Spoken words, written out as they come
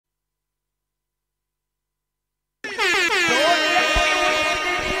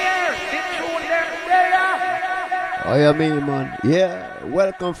Oh, yeah, me, man. Yeah,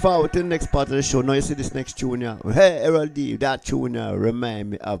 welcome forward to the next part of the show. Now you see this next tune here. Hey, Errolldee, that tune here remind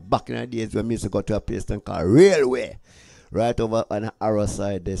me of back in the days when we used to go to a place called Railway, right over on the Arrow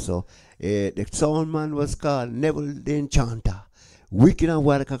side there. So, the sound man was called Neville the Enchanter. Wicked and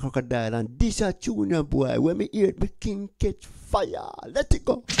wild like a crocodile. And this a tune here, boy. When me hear it, the king catch fire. Let it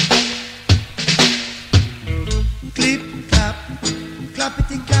go. Clip, clap, clap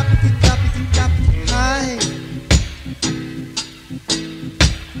it, clap it, clap it, clap it, high.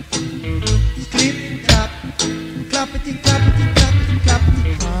 Clip, clap, clap it, clap it, clap it, clap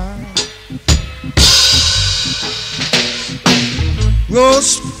it, high.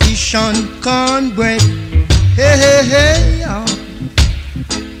 Roast fish and cornbread, hey, hey, hey, yeah.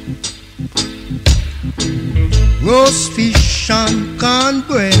 Roast fish and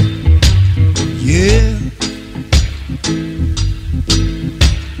cornbread, yeah.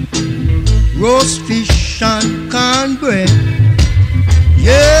 Roast fish and cornbread,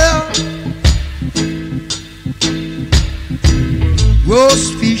 yeah.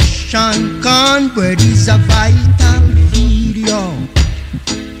 Roast fish and cornbread is a vital feed, yo.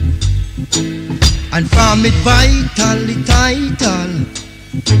 And from it vital,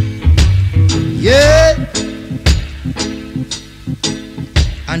 yeah.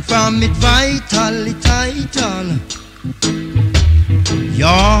 And from it vital,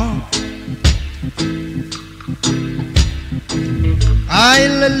 yeah.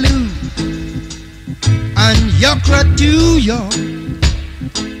 Hallelujah, and yakra too, yo.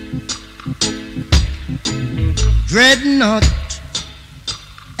 Dreadnought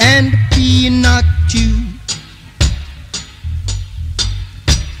and peanut too.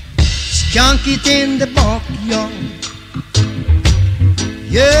 Skunk it in the backyard,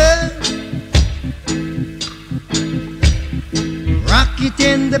 yeah. Rock it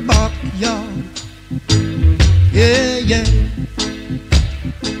in the backyard, yeah, yeah.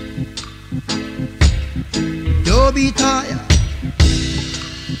 Don't be tired,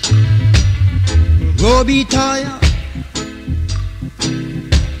 go be tired,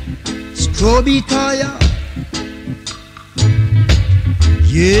 straw be tired,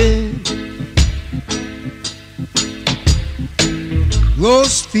 yeah.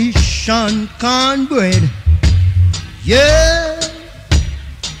 Roast fish and cornbread, yeah.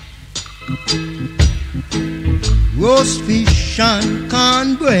 Roast fish and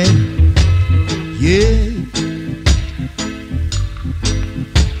cornbread, yeah.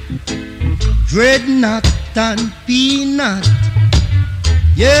 Dreadnought and peanut,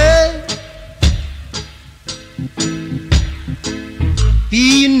 yeah.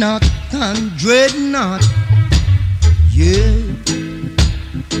 Peanut and dreadnought, yeah.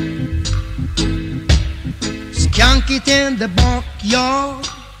 Skunk it in the backyard,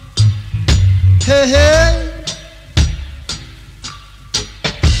 hey, hey.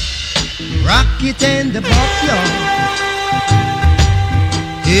 Rock it in the backyard,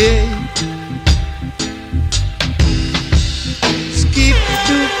 yeah. Skip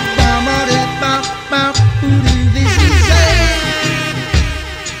to bama de bop bop boo this is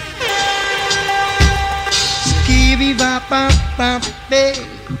skibby bop bop bop be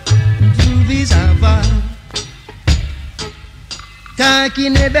do this ava.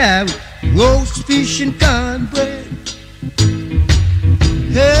 Talking about roast fish and cornbread,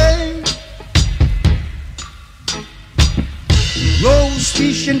 hey. Roast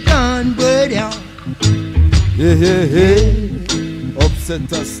fish and cornbread, yeah. Yeah, yeah, yeah.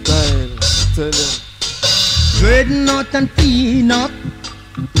 Upsetter style, tell you. Dreadnought and peanut.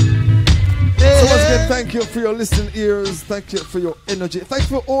 So once again, thank you for your listening ears. Thank you for your energy. Thank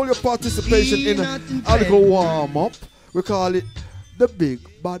you for all your participation in a little warm up. We call it the Big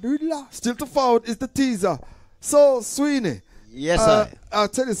Bad Riddler. Still to forward is the teaser. So, Sweeney. Yes, sir. I'll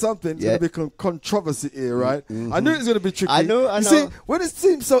tell you something. It's going to be controversy here, right? Mm-hmm. I knew it was going to be tricky. I know. You see, when it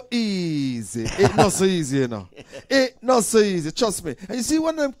seems so easy, it's not so easy, you know. It's not so easy, trust me. And you see,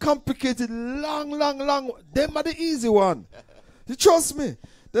 one of them complicated, long, them are the easy one. You trust me?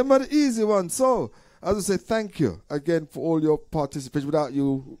 Them are the easy one. So, as I say, thank you again for all your participation. Without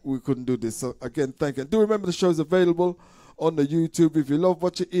you, we couldn't do this. So, again, thank you. Do remember the show is available on the YouTube. If you love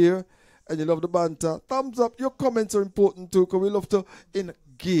what you hear, and you love the banter, thumbs up. Your comments are important too, because we love to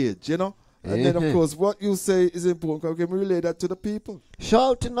engage, you know. And then, of course, what you say is important, because we can relay that to the people.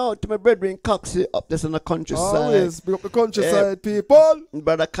 Shouting out to my brethren Coxie up there on the countryside. Always, be up the countryside, people.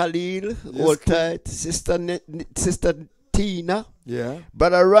 Brother Khalil, hold tight. Sister Tina. Yeah.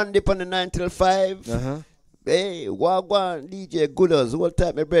 Brother Randy on the 9 till 5. Hey, Wagwan, DJ Gooders, all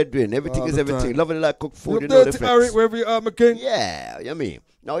time, my brethren. Everything All is the everything. time. Loving like cook food, You you know the dirty flex. Harry, wherever you are, my king. Yeah, you mean.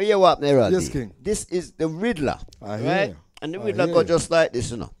 Now, hear what, Errolldee? Yes, king. This is the Riddler. I hear right? you. And the I Riddler hear go you. just like this,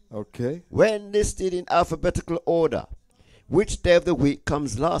 you know. Okay. When listed in alphabetical order, which day of the week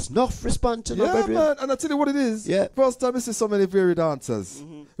comes last? No response to no Yeah, brethren. man. And I tell you what it is. Yeah. First time I see so many varied answers.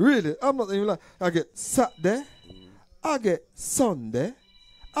 Really, I'm not even like, I get Saturday, I get Sunday,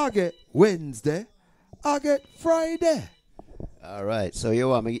 I get Wednesday, I get Friday. All right, so you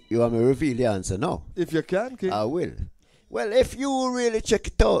want me to reveal the answer? No. If you can, king. I will. Well, if you really check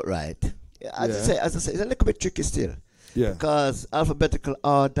it out, right? As I say, it's a little bit tricky still. Yeah. Because alphabetical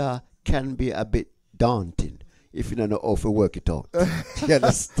order can be a bit daunting if you don't know how to work it out. You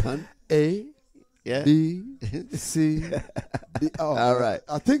understand? A, Yeah. B, C, D. Oh, All right.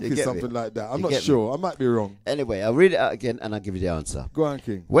 I think You it's get something me. like that. I'm You not get me. sure. I might be wrong. Anyway, I'll read it out again and I'll give you the answer. Go on,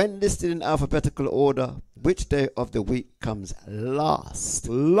 king. When listed in alphabetical order, which day of the week comes last?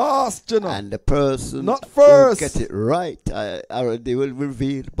 Last, you know. And the person Not who first. get it right, they will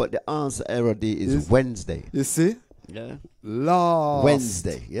reveal, but the answer, Errolldee, is Wednesday. You see? Yeah. Last.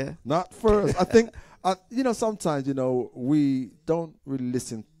 Wednesday, yeah. Not first. I think, sometimes, we don't really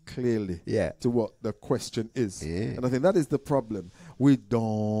listen clearly Yeah. to what the question is. Yeah. And I think that is the problem. We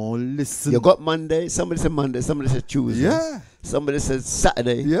don't listen. You got Monday, somebody said Monday, somebody said Tuesday. Yeah. Somebody said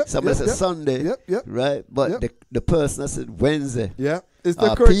Saturday, Yep, somebody yep, said yep. Sunday. Yep. Right? But Yep. the person that said Wednesday. Yeah. It's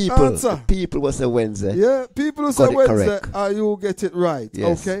the correct people, answer. the people will say Wednesday. Yeah. People who Got say it Wednesday, correct. you get it right.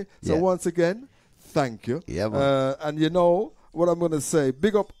 Yes. Okay. So Yeah. once again, thank you. Yeah, man. And you know what I'm going to say.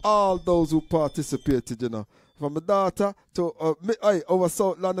 Big up all those who participated, From my daughter to over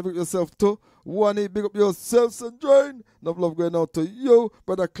South London, big up yourself too. Wani, big up yourself, Sandrain. Enough love going out to you.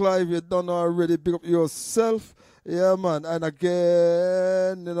 Brother Clive, you done already. Big up yourself. Yeah, man. And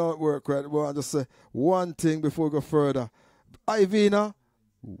again, it work right. Well, I'll just say one thing before we go further. Ivina,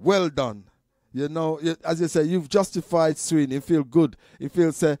 well done. As you say, you've justified Sweeney. You feel good. You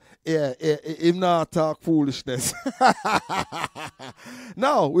feel say, him not talk foolishness.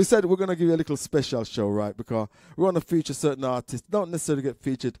 Now, we said we're going to give you a little special show, right? Because we want to feature certain artists. Don't necessarily get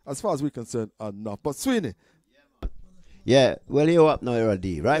featured, as far as we're concerned, enough. But Sweeney. Yeah, well, you're up now,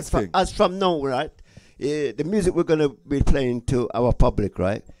 Errolldee, right? Yes, As from now, right, the music we're going to be playing to our public,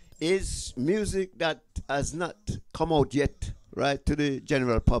 right, is music that has not come out yet, right, to the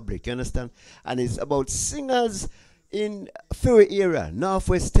general public, you understand? And it's about singers in Fury era,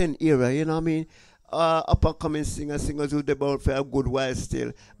 Northwest 10 era, you know what I mean? Up-and-coming singers who they been for a good while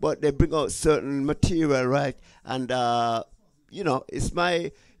still, but they bring out certain material, right? And, it's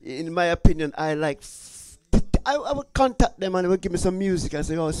in my opinion, I like... I would contact them and they would give me some music and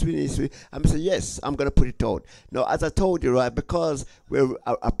say, oh, Sweeney. And I say, yes, I'm going to put it out. Now, as I told you, right, because we're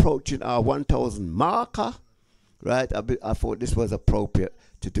approaching our 1,000 marker, right, I thought this was appropriate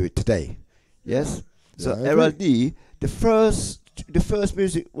to do it today. Yes? So, Errolldee, the first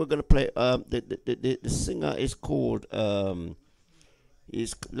music we're going to play, the singer is called, let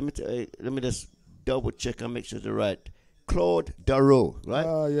me just double check and make sure they're right. Claude Darrow, right?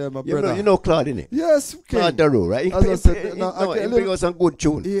 Oh, yeah, my brother. You know Claude, innit? Yes, King. Claude Darrow, right? As I said, He bring out some good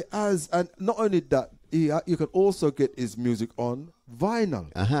tune. He has, and not only that, you can also get his music on vinyl.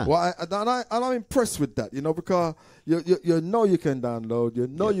 Uh-huh. Well, I'm impressed with that, because you know you can download,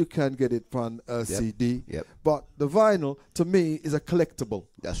 you can get it from CD, but the vinyl, to me, is a collectible.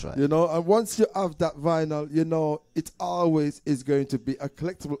 That's right. And once you have that vinyl, it always is going to be a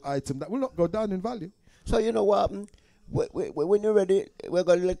collectible item that will not go down in value. So you know what? When you're ready, we're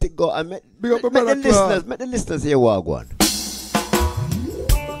going to let it go. And make the listeners hear what I want.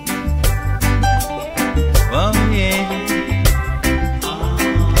 Oh yeah.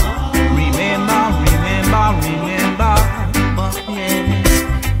 Remember. Oh yeah.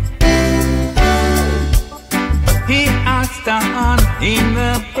 He has stand in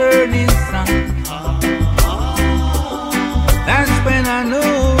the burning sun. That's when I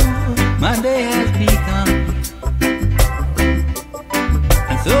know my day has begun.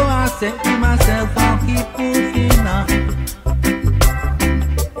 And so I said to myself, I'll keep moving on.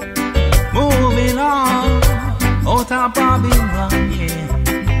 Moving on, out of Babylon, yeah.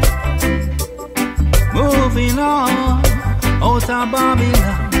 Moving on, out of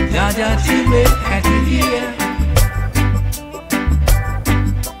Babylon, Jaja Chile at the year.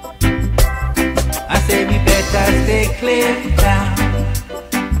 I say we better stay clear down.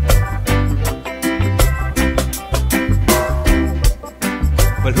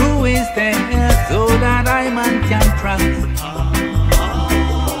 Well, who is there so that I man can trust?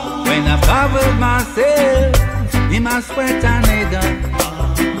 When I've covered myself in my sweat and leather.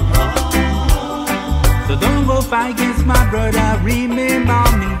 So don't go fight against my brother, remember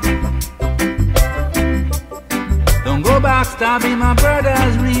me. Don't go backstabbing my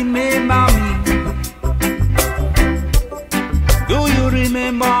brothers, remember me. Do you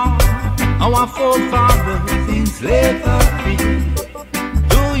remember our forefathers in slavery?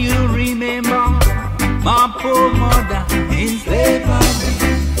 Do you remember my poor mother in slavery?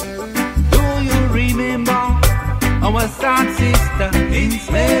 Do you remember our sad sister in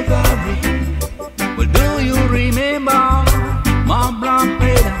slavery? Well, do you remember my black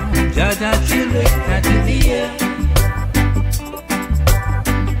brother, Jaja children that is here?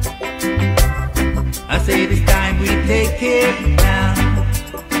 I say this time we take care now.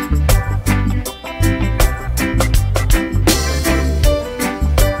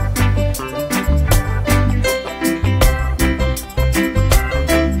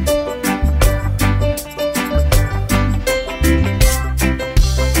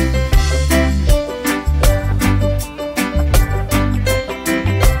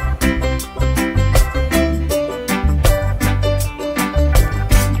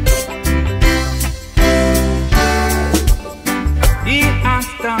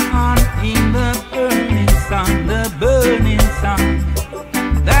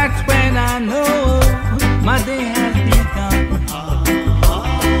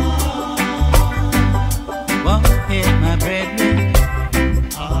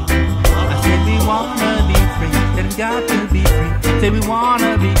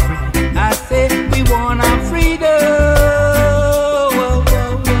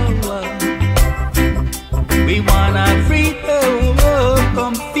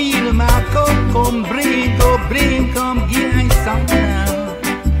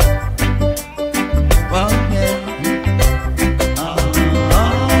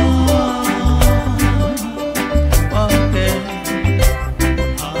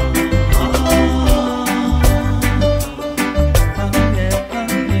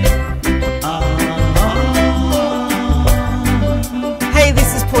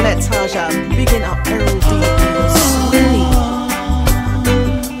 Bigging up Errolldee and Sweeney.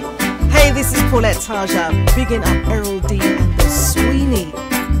 Hey, this is Paulette Taja, bigging up Errolldee and the Sweeney.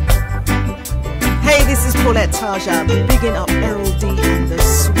 Hey, this is Paulette Taja, bigging up Errolldee and the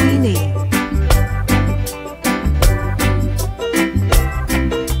Sweeney.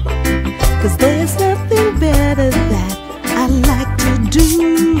 Cause there's nothing better that I like to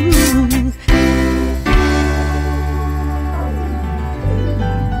do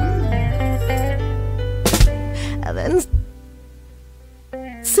than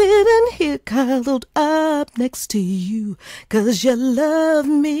sitting here cuddled up next to you. Cause you love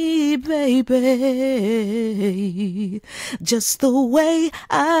me, baby, just the way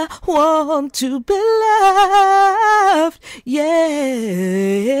I want to be loved. Yeah,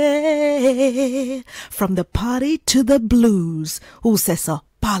 from the party to the blues. Who says so?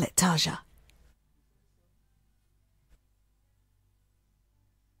 Paulette Taja.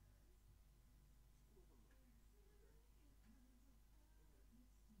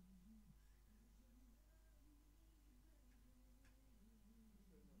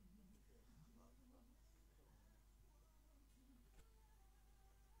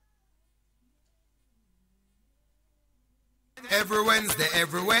 Every Wednesday,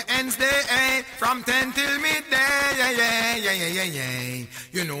 every Wednesday, from 10 till midday, yeah.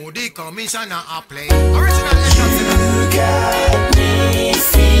 You know the commissioner a play. Original You got me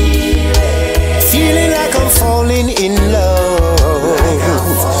feeling like I'm falling in love.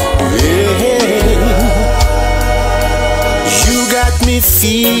 Yeah. You got me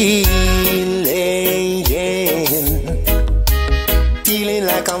feeling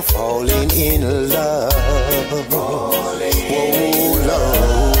like I'm falling in love.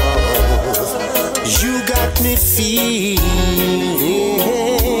 You got me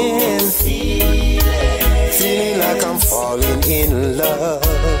feeling like I'm falling in love.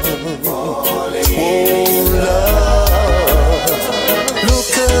 Love.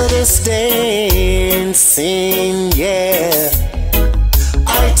 Look at us dancing, yeah.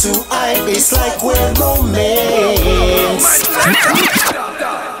 Eye to eye, it's like we're romance.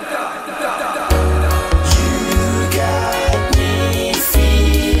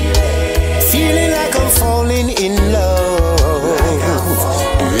 In love,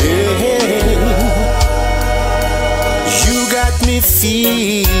 yeah. You got me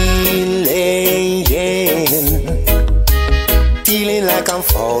feeling like I'm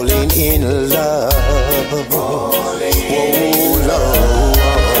falling in love. Oh, love.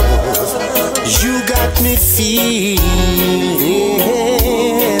 You got me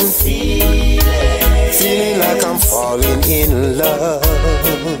feeling like I'm falling in love.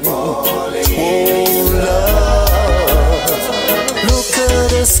 Oh, love.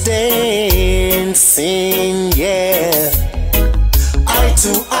 dancing, yeah. Eye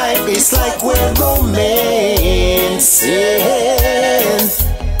to eye, it's like we're romancing.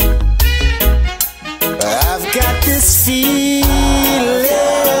 I've got this feeling,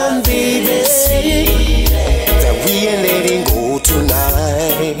 baby, that we ain't letting go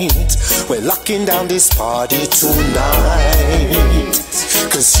tonight. We're locking down this party tonight.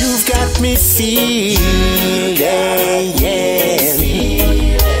 'Cause you've got me feeling,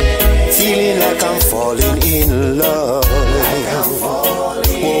 feeling like I'm falling in love.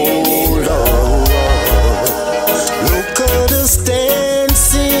 Oh Lord, look at us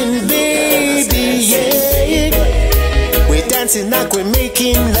dancing, baby, yeah. We're dancing like we're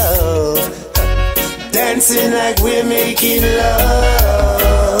making love, dancing like we're making love.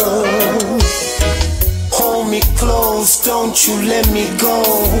 Hold me close, don't you let me go.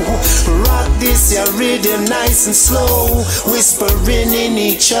 Rock this your rhythm nice and slow, whispering in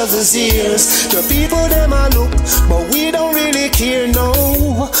each other's ears. The people them a look, but we don't really care, no.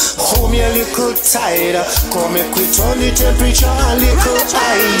 Hold me a little tighter, come make we turn the temperature a little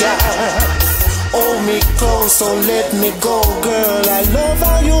higher. Hold me close, don't let me go, girl. I love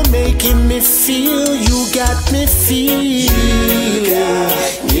how you're making me feel. You got me feeling, yeah.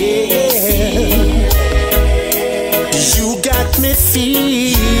 You got me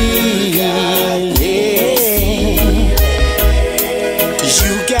feeling, yeah.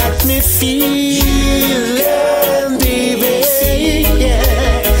 You got me feeling, baby, yeah.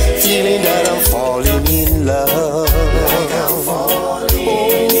 Feeling that I'm falling in love. Like I'm falling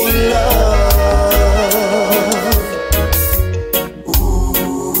in love.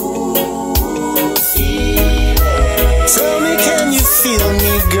 Ooh, feeling. Tell me, can you feel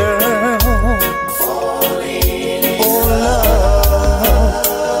me, girl?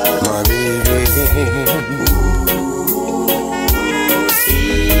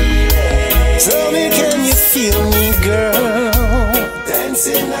 Tell me, can you feel me, girl?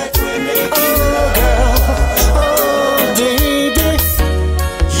 Dancing like we're making love, girl. Oh, baby,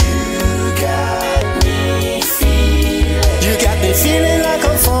 you got me feeling like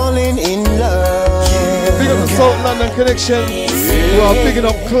I'm falling in love. Big up the South London connection. We are picking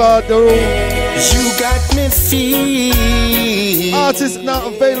up Claude the Room. You got me feeling. Artist now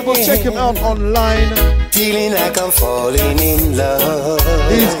available. Check him out online. Feeling like I'm falling in love.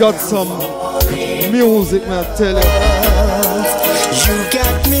 He's got some music, man, I tell you. You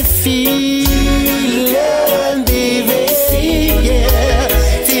got me feeling, baby, yeah.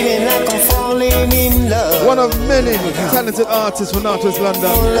 Feeling like I'm falling in love. One of many talented artists from Northwest London.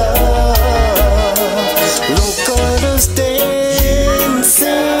 Look at us dancing,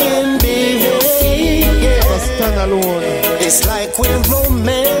 baby, yeah. Stand alone. It's like we're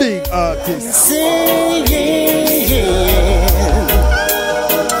romancing. Big artists.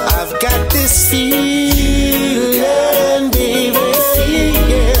 I've got this feeling, baby,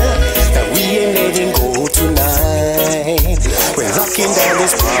 yeah, that we ain't letting go tonight. We're locking down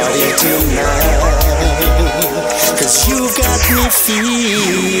this party tonight. 'Cause you've got me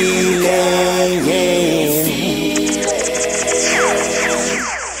feeling.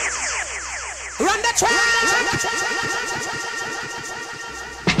 Run the track!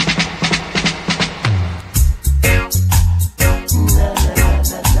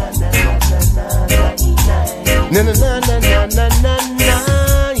 Na na na na na na na na,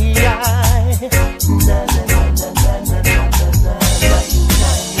 yeah. Na na na na na na na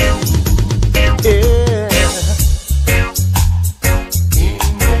na, yeah.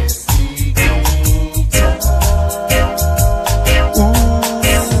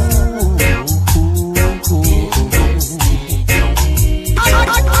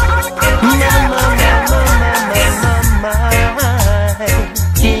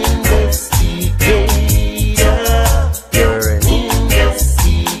 Investigator.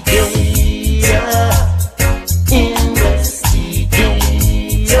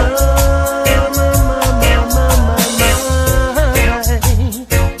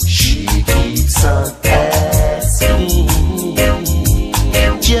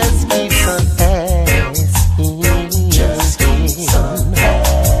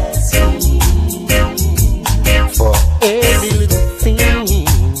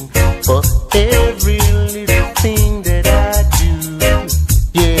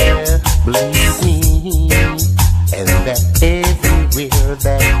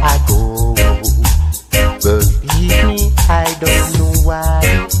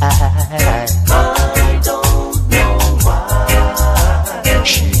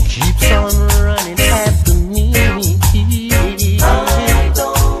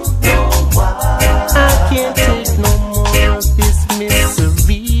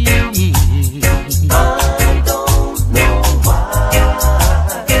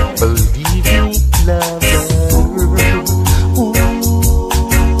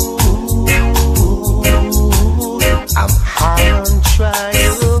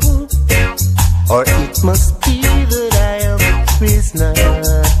 Must be that I am a prisoner.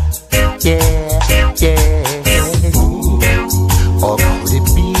 Yeah, yeah. Or could it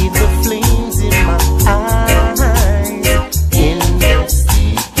be the flames in my eyes?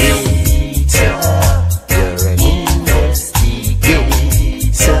 Investigator, you're an investigator.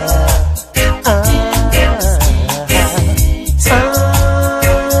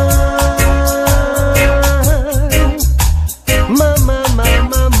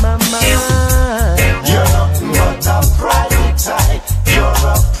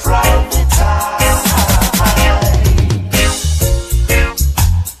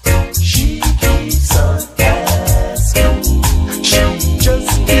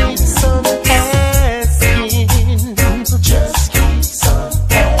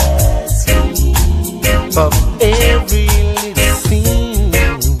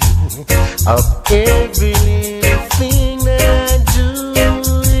 Every little thing that I do,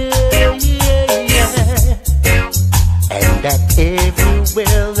 yeah, yeah, yeah. And that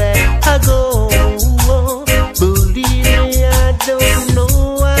everywhere that I go, believe me, I don't know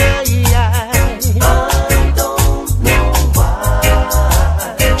why. I don't know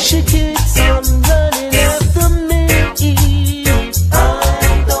why she keeps on running after me.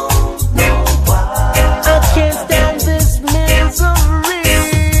 I don't know why I can't stand this misery.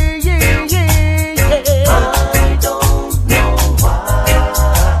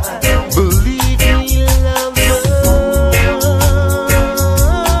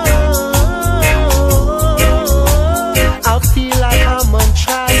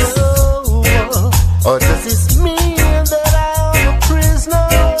 Or does this mean that I'm a prisoner?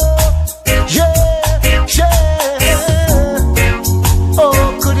 Yeah, yeah. Or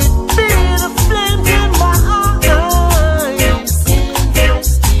could it be the flames in my eyes?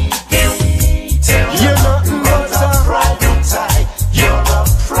 Investigator, you're nothing but a private eye. You're a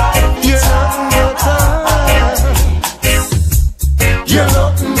private eye. You're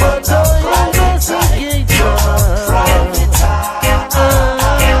nothing but a investigator. You're a private eye.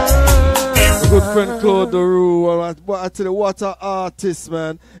 Good friend Claude Leroux, but I tell you, what an artist,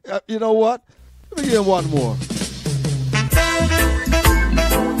 man. You know what? Let me give him one more.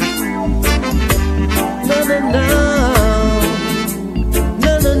 No, no, no.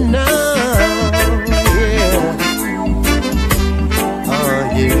 No, no, no. Yeah.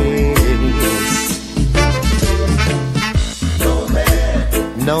 Oh, yes.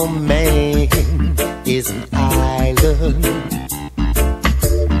 No man is an island.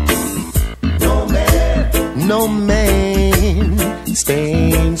 No man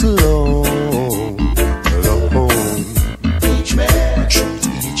stands alone. Each man treat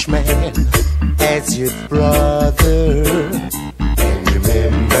each man as your brother. And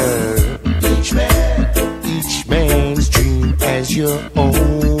remember, each man's dream as your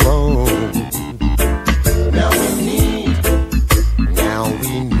own. Now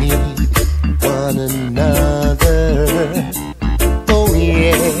we need one another. Oh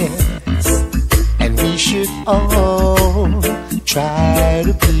yeah. We should all try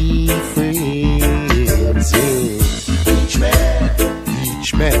to be friends. Yeah. Each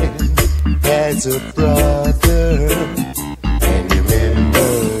man has a brother. And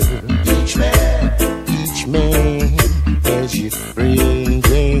remember, each man has your friend.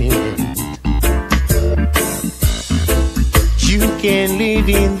 You can live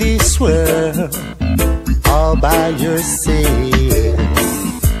in this world all by yourself.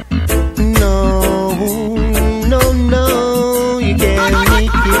 No, you can't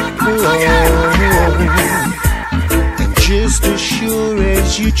make it alone. And just as sure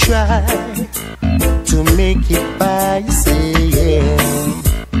as you try to make it by yourself,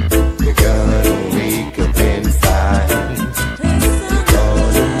 you're gonna wake up and find you're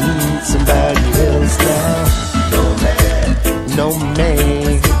gonna need somebody else now. No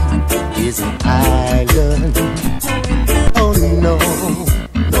man is an island. Oh no.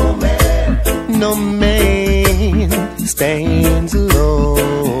 No man stands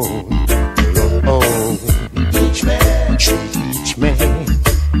alone. Oh, each man treat each man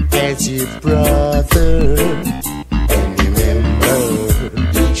as your brother. And remember,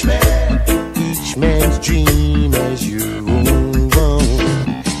 each man's dream